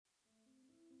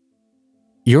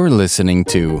You're listening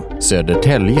to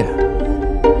Södertälje.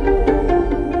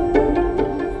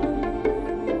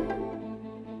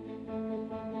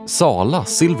 Sala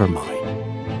Silver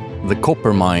Mine, the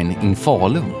Copper Mine in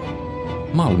Falun,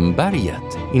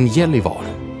 Malmberget in Gällivare.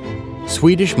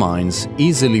 Swedish mines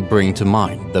easily bring to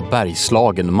mind the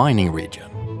Bergslagen mining region.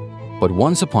 But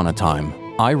once upon a time,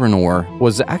 iron ore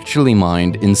was actually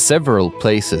mined in several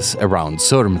places around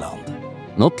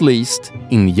Sörmland, not least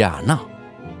in Järna.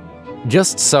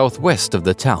 Just southwest of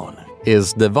the town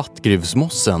is the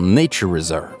Vattgruvsmossen Nature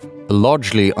Reserve, a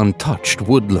largely untouched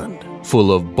woodland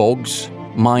full of bogs,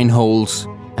 mine holes,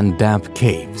 and damp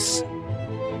caves.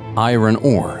 Iron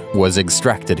ore was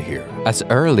extracted here as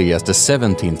early as the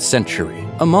 17th century,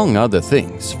 among other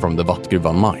things from the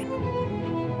Vattgruvan mine.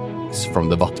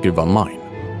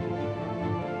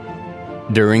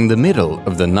 During the middle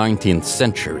of the 19th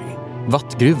century,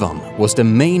 Vattgruvan was the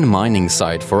main mining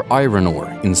site for iron ore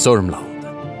in Sörmland,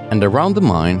 and around the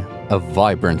mine, a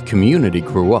vibrant community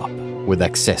grew up with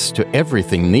access to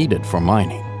everything needed for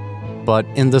mining. But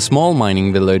in the small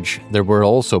mining village, there were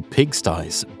also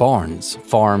pigsties, barns,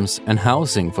 farms, and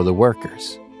housing for the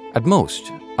workers. At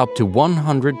most, up to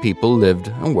 100 people lived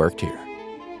and worked here.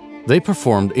 They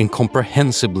performed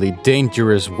incomprehensibly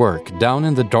dangerous work down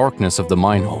in the darkness of the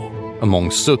mine hole, among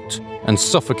soot and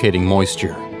suffocating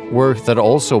moisture, work that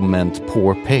also meant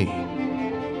poor pay.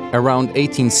 Around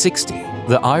 1860,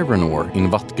 the iron ore in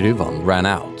Vattgruvan ran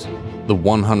out. The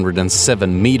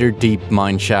 107-meter-deep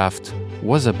mine shaft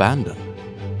was abandoned.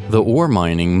 The ore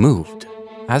mining moved,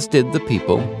 as did the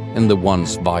people in the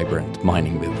once vibrant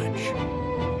mining village.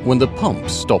 When the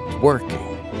pumps stopped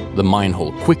working, the mine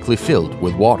hole quickly filled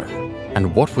with water,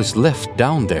 and what was left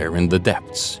down there in the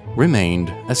depths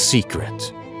remained a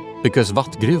secret, because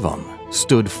Vattgruvan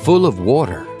stood full of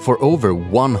water for over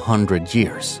 100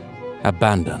 years,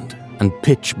 abandoned and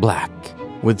pitch black,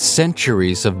 with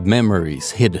centuries of memories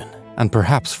hidden and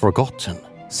perhaps forgotten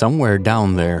somewhere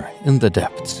down there in the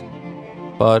depths.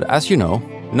 But as you know,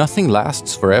 nothing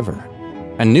lasts forever.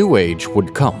 A new age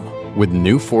would come with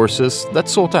new forces that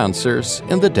sought answers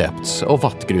in the depths of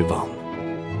Vattgruvan.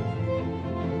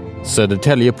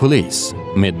 Södertälje Police,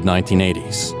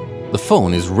 mid-1980s. The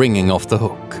phone is ringing off the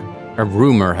hook. A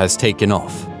rumor has taken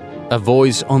off. A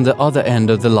voice on the other end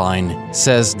of the line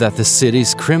says that the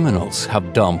city's criminals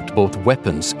have dumped both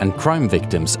weapons and crime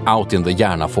victims out in the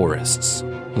Järna forests.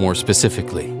 More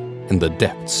specifically, in the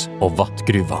depths of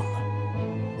Vattgruvan.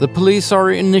 The police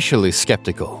are initially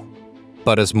skeptical,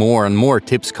 but as more and more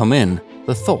tips come in,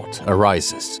 the thought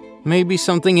arises. Maybe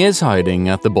something is hiding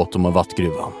at the bottom of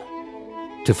Vattgruvan.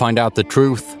 To find out the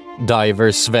truth,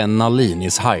 diver Sven Nalin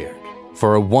is hired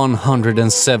for a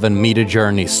 107-meter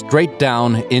journey straight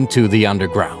down into the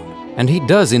underground. And he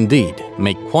does indeed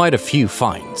make quite a few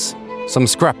finds. Some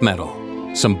scrap metal,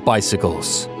 some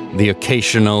bicycles, the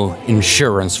occasional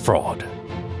insurance fraud.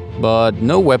 But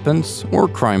no weapons or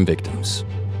crime victims.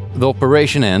 The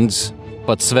operation ends,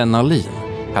 but Sven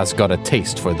Nalin has got a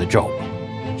taste for the job.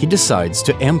 He decides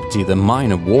to empty the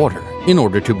mine of water in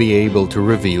order to be able to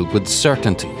reveal with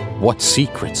certainty what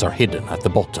secrets are hidden at the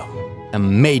bottom. A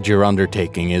major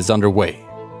undertaking is underway.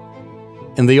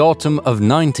 In the autumn of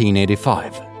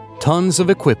 1985, tons of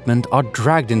equipment are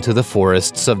dragged into the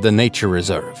forests of the nature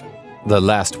reserve. The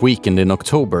last weekend in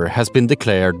October has been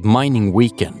declared mining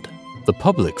weekend. The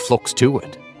public flocks to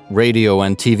it. Radio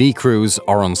and TV crews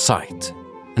are on site.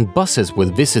 And buses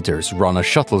with visitors run a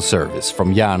shuttle service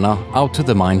from Järna out to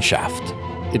the mine shaft.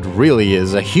 It really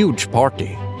is a huge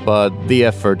party, but the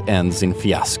effort ends in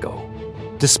fiasco.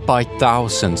 Despite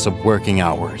thousands of working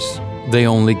hours, they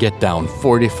only get down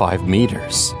 45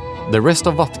 meters. The rest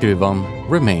of Vattgruvan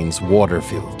remains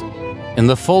water-filled. In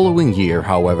the following year,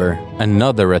 however,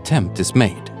 another attempt is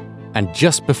made. And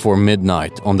just before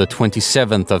midnight on the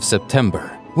 27th of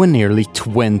September, when nearly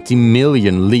 20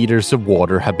 million liters of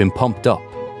water have been pumped up,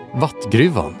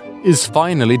 Vattgruvan is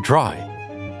finally dry.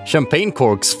 Champagne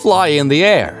corks fly in the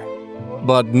air.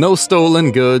 But no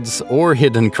stolen goods or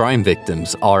hidden crime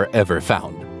victims are ever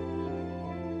found.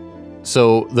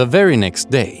 So the very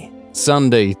next day,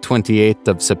 Sunday 28th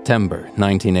of September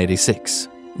 1986,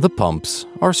 the pumps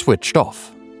are switched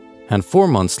off. And 4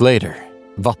 months later,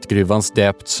 Vattgruvan's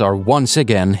depths are once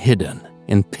again hidden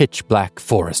in pitch-black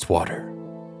forest water.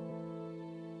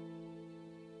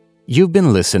 You've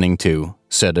been listening to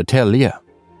Södertälje.